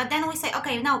 but then we say,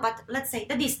 okay, no, but let's say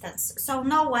the distance. So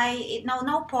no way,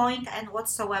 no point and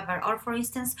whatsoever. Or for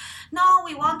instance, no,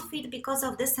 we won't fit because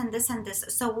of this and this and this.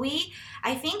 So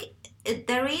I think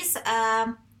there is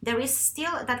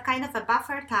still that kind of a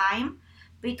buffer time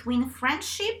between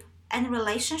friendship and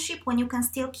relationship when you can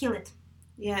still kill it.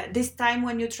 Yeah, this time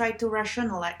when you try to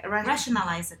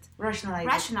rationalize it,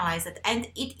 and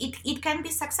it can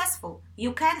be successful.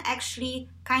 You can actually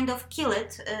kind of kill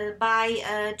it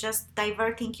by just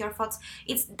diverting your thoughts.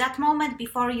 It's that moment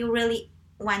before you really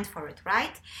went for it,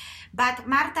 right? But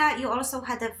Marta, you also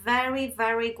had a very,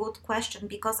 very good question,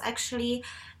 because actually,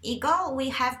 Eagle, we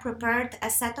have prepared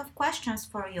a set of questions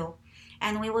for you,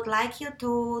 and we would like you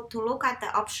to look at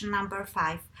the option number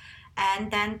 5.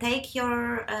 And then take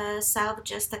yourself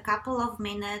just a couple of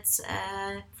minutes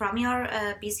from your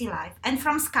busy life and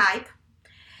from Skype,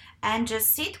 and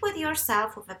just sit with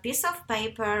yourself with a piece of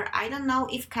paper. I don't know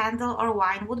if candle or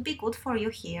wine would be good for you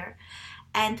here,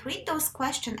 and read those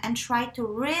questions and try to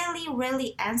really,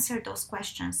 really answer those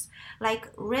questions. Like,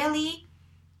 really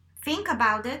think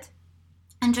about it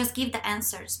and just give the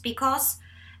answers, because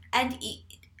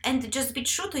and just be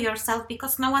true to yourself,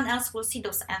 because no one else will see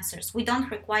those answers. We don't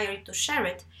require you to share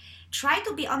it. Try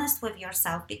to be honest with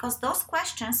yourself, because those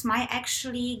questions might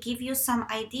actually give you some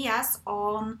ideas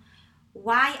on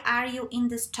why are you in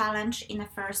this challenge in the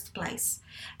first place.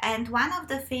 And one of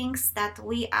the things that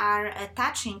we are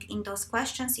touching in those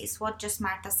questions is what just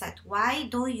Marta said. Why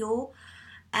do you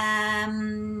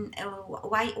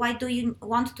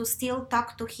want to still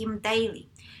talk to him daily?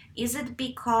 Is it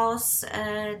because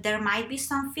there might be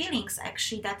some feelings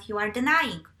actually that you are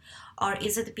denying? Or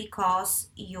is it because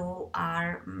you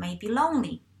are maybe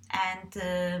lonely,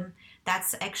 and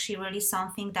that's actually really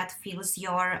something that fills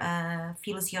your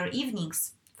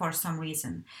evenings for some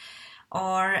reason?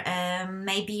 Or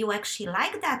maybe you actually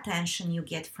like the attention you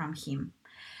get from him,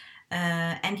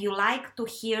 and you like to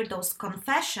hear those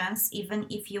confessions even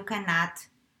if you cannot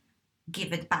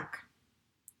give it back.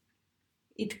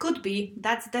 It could be.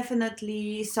 That's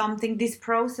definitely something, this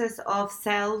process of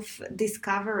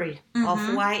self-discovery of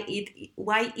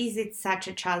why is it such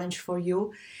a challenge for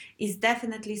you, is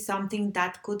definitely something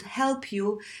that could help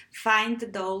you find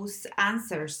those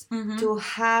answers to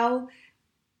how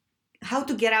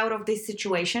to get out of this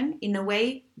situation in a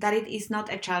way that it is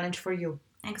not a challenge for you.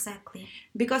 Exactly.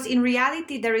 Because in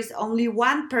reality, there is only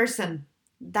one person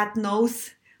that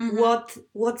knows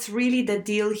what's really the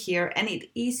deal here, and it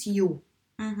is you.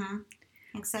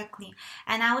 Exactly.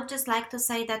 And I would just like to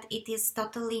say that it is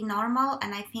totally normal,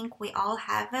 and I think we all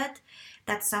have it,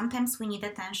 that sometimes we need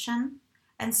attention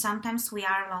and sometimes we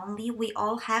are lonely. We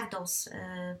all have those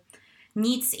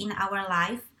needs in our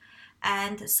life,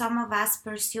 and some of us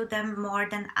pursue them more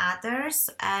than others,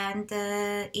 and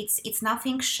it's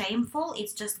nothing shameful.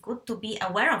 It's just good to be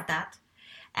aware of that,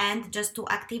 and just to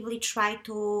actively try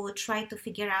to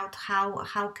figure out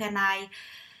how can I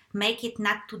make it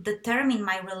not to determine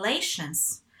my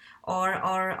relations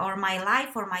or my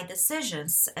life or my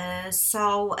decisions.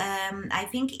 So I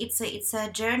think it's a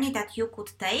journey that you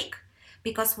could take,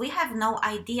 because we have no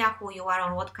idea who you are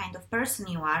or what kind of person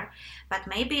you are, but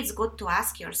maybe it's good to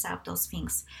ask yourself those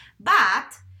things.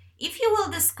 But if you will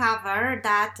discover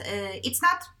that it's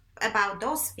not about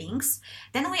those things,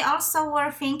 then we also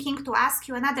were thinking to ask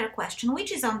you another question,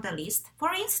 which is on the list.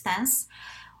 For instance,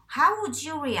 how would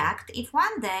you react if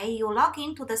one day you log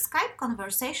into the Skype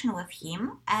conversation with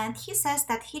him and he says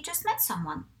that he just met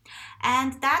someone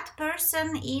and that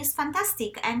person is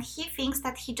fantastic and he thinks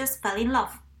that he just fell in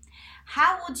love?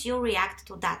 How would you react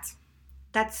to that?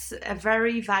 That's a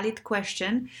very valid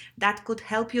question that could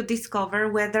help you discover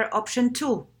whether option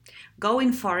 2,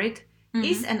 going for it,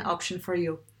 is an option for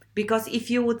you. Because if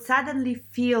you would suddenly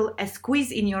feel a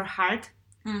squeeze in your heart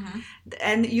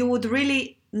and you would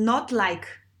really not like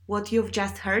what you've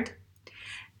just heard,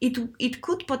 it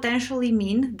could potentially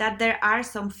mean that there are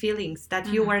some feelings that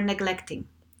you were neglecting.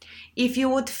 If you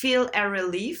would feel a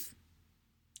relief,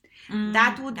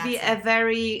 that would be a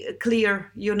very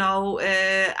clear,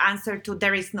 answer to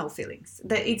there is no feelings.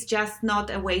 It's just not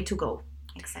a way to go.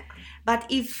 Exactly. But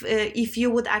if you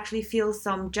would actually feel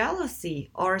some jealousy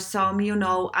or some,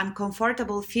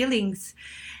 uncomfortable feelings,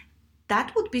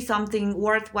 that would be something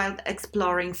worthwhile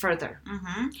exploring further.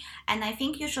 And I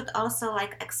think you should also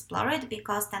explore it,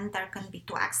 because then there can be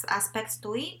two aspects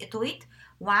to it.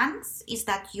 One is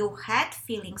that you had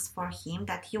feelings for him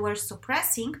that you were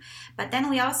suppressing, but then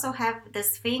we also have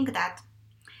this thing that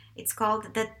it's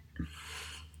called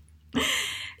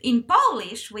in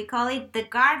Polish we call it the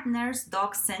gardener's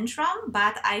dog syndrome,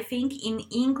 but I think in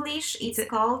English it's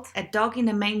called a dog in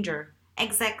a manger.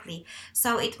 Exactly.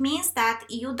 So it means that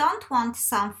you don't want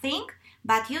something,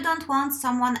 but you don't want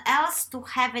someone else to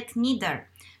have it neither.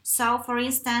 So, for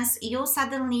instance, you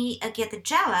suddenly get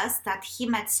jealous that he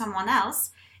met someone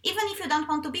else, even if you don't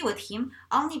want to be with him,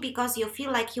 only because you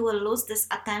feel like you will lose this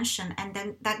attention, and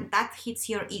then that hits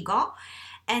your ego.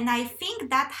 And I think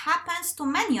that happens to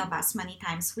many of us many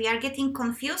times. We are getting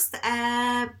confused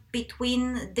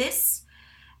between this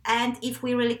and if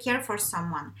we really care for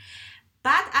someone.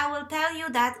 But I will tell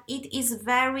you that it is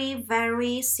very,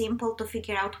 very simple to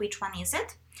figure out which one is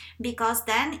it. Because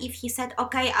then if he said,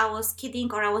 okay, I was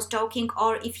kidding or I was joking,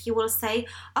 or if he will say,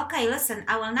 okay, listen,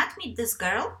 I will not meet this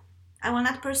girl, I will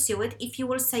not pursue it if you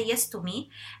will say yes to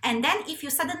me. And then if you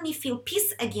suddenly feel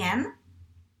peace again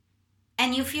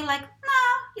and you feel like, no,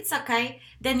 it's okay,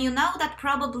 then you know that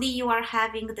probably you are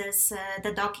having this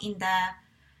the dog in the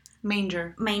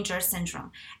manger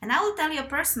syndrome. And I will tell you a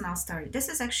personal story. This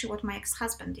is actually what my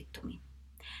ex-husband did to me.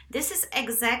 This is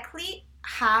exactly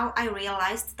how I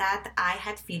realized that I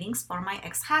had feelings for my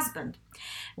ex-husband.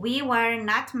 We were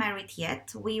not married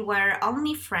yet. We were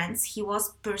only friends. He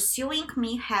was pursuing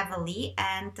me heavily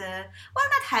and,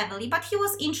 not heavily, but he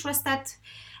was interested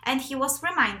and he was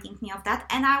reminding me of that.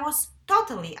 And I was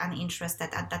totally uninterested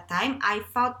at that time. I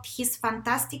thought he's a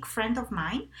fantastic friend of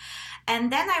mine.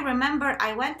 And then I remember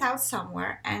I went out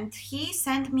somewhere and he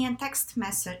sent me a text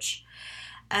message.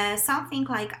 Something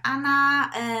like, Anna,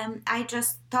 I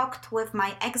just talked with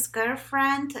my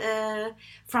ex-girlfriend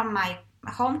from my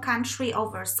home country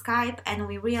over Skype, and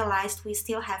we realized we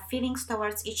still have feelings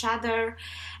towards each other.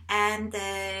 And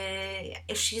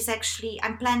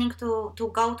I'm planning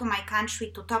to go to my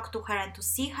country to talk to her and to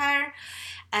see her.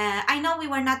 I know we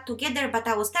were not together, but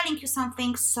I was telling you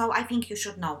something, so I think you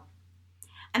should know.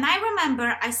 And I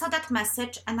remember I saw that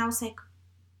message and I was like,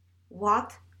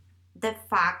 what the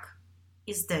fuck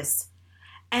is this?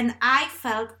 And I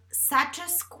felt such a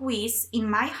squeeze in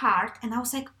my heart and I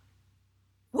was like,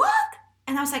 what?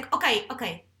 And I was like,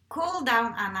 okay, cool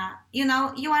down, Anna.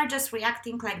 You are just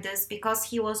reacting like this because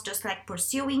he was just like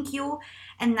pursuing you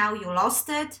and now you lost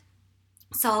it.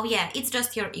 So yeah, it's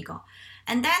just your ego.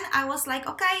 And then I was like,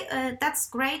 okay, that's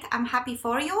great. I'm happy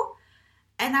for you.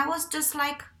 And I was just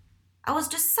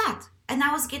sad. And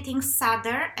I was getting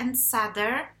sadder and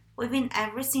sadder within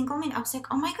every single minute. I was like,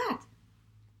 oh my God,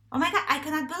 I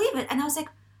cannot believe it. And I was like,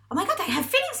 oh my God, I have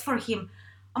feelings for him.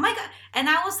 Oh my God. And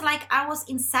I was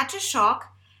in such a shock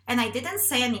and I didn't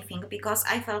say anything because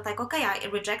I felt like, okay, I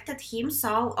rejected him.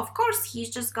 So of course he's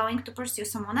just going to pursue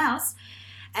someone else.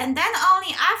 And then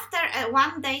only after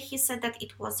one day he said that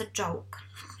it was a joke.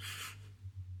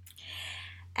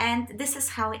 And this is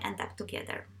how we end up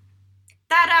together.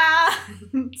 Ta-da!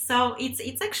 So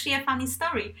it's actually a funny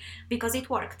story because it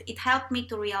worked. It helped me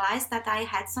to realize that I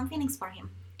had some feelings for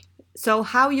him. So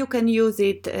how you can use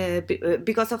it,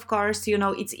 because of course,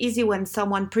 it's easy when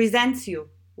someone presents you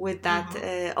with that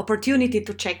opportunity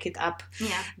to check it up.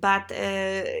 Yeah. But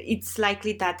it's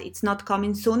likely that it's not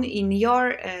coming soon in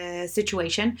your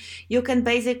situation. You can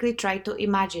basically try to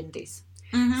imagine this.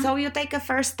 Mm-hmm. So you take a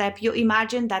first step. You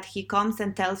imagine that he comes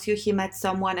and tells you he met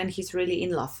someone and he's really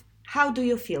in love. How do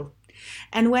you feel?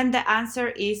 And when the answer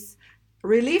is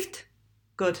relieved,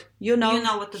 good. You know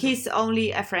what to do. He's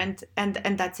only a friend and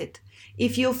that's it.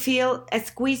 If you feel a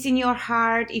squeeze in your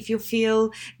heart, if you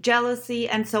feel jealousy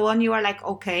and so on, you are like,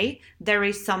 okay, there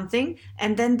is something.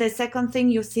 And then the second thing,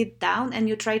 you sit down and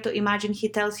you try to imagine he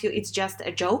tells you it's just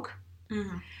a joke.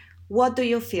 Mm-hmm. What do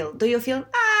you feel? Do you feel,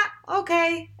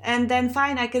 okay, and then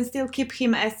fine, I can still keep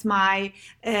him as I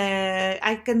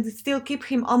can still keep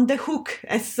him on the hook,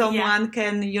 as someone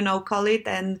can, call it,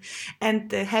 and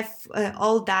have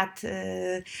all that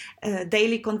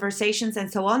daily conversations and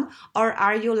so on? Or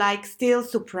are you like still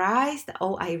surprised?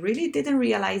 Oh, I really didn't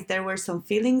realize there were some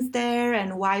feelings there,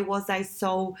 and why was I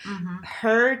so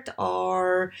hurt?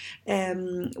 Or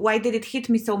why did it hit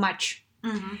me so much?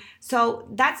 Mm-hmm. So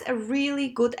that's a really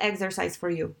good exercise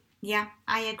for you. Yeah,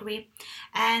 I agree.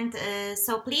 And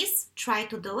so please try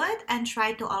to do it and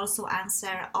try to also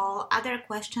answer all other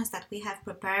questions that we have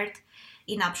prepared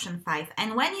in option 5.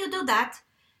 And when you do that,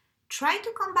 try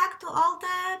to come back to all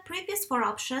the previous 4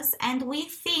 options, and we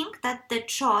think that the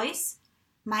choice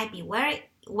might be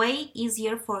way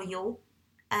easier for you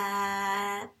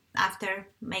after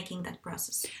making that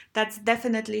process. That's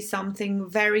definitely something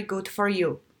very good for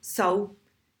you. So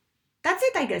that's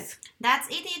it, I guess. That's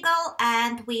it, Eagle,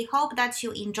 and we hope that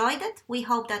you enjoyed it. We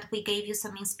hope that we gave you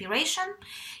some inspiration.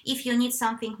 If you need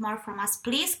something more from us,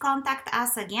 please contact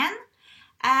us again.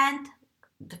 And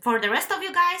for the rest of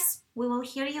you guys, we will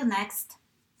hear you next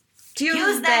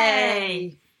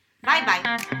Tuesday. Bye-bye.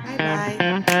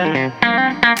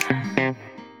 Bye-bye.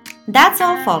 That's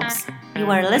all, folks. You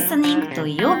are listening to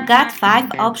You've Got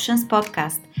 5 Options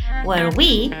podcast, where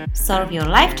we solve your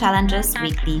life challenges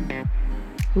weekly.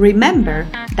 Remember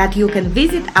that you can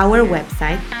visit our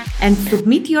website and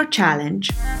submit your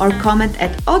challenge or comment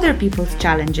at other people's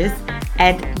challenges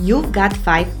at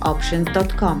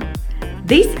you'vegotfiveoptions.com.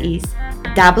 This is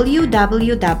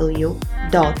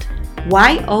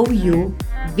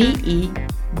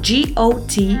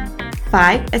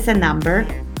www.youvegot5 as a number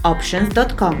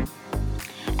options.com.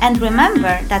 And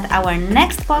remember that our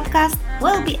next podcast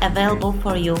will be available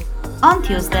for you on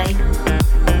Tuesday.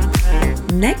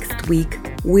 Next week,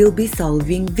 we'll be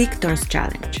solving Victor's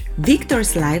challenge.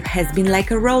 Victor's life has been like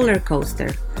a roller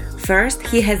coaster. First,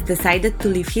 he has decided to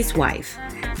leave his wife.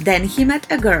 Then he met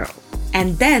a girl.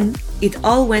 And then it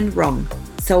all went wrong.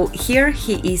 So here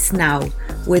he is now,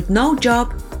 with no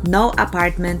job, no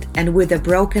apartment, and with a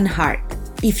broken heart.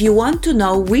 If you want to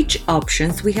know which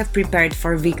options we have prepared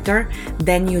for Victor,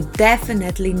 then you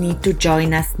definitely need to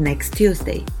join us next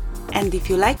Tuesday. And if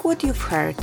you like what you've heard,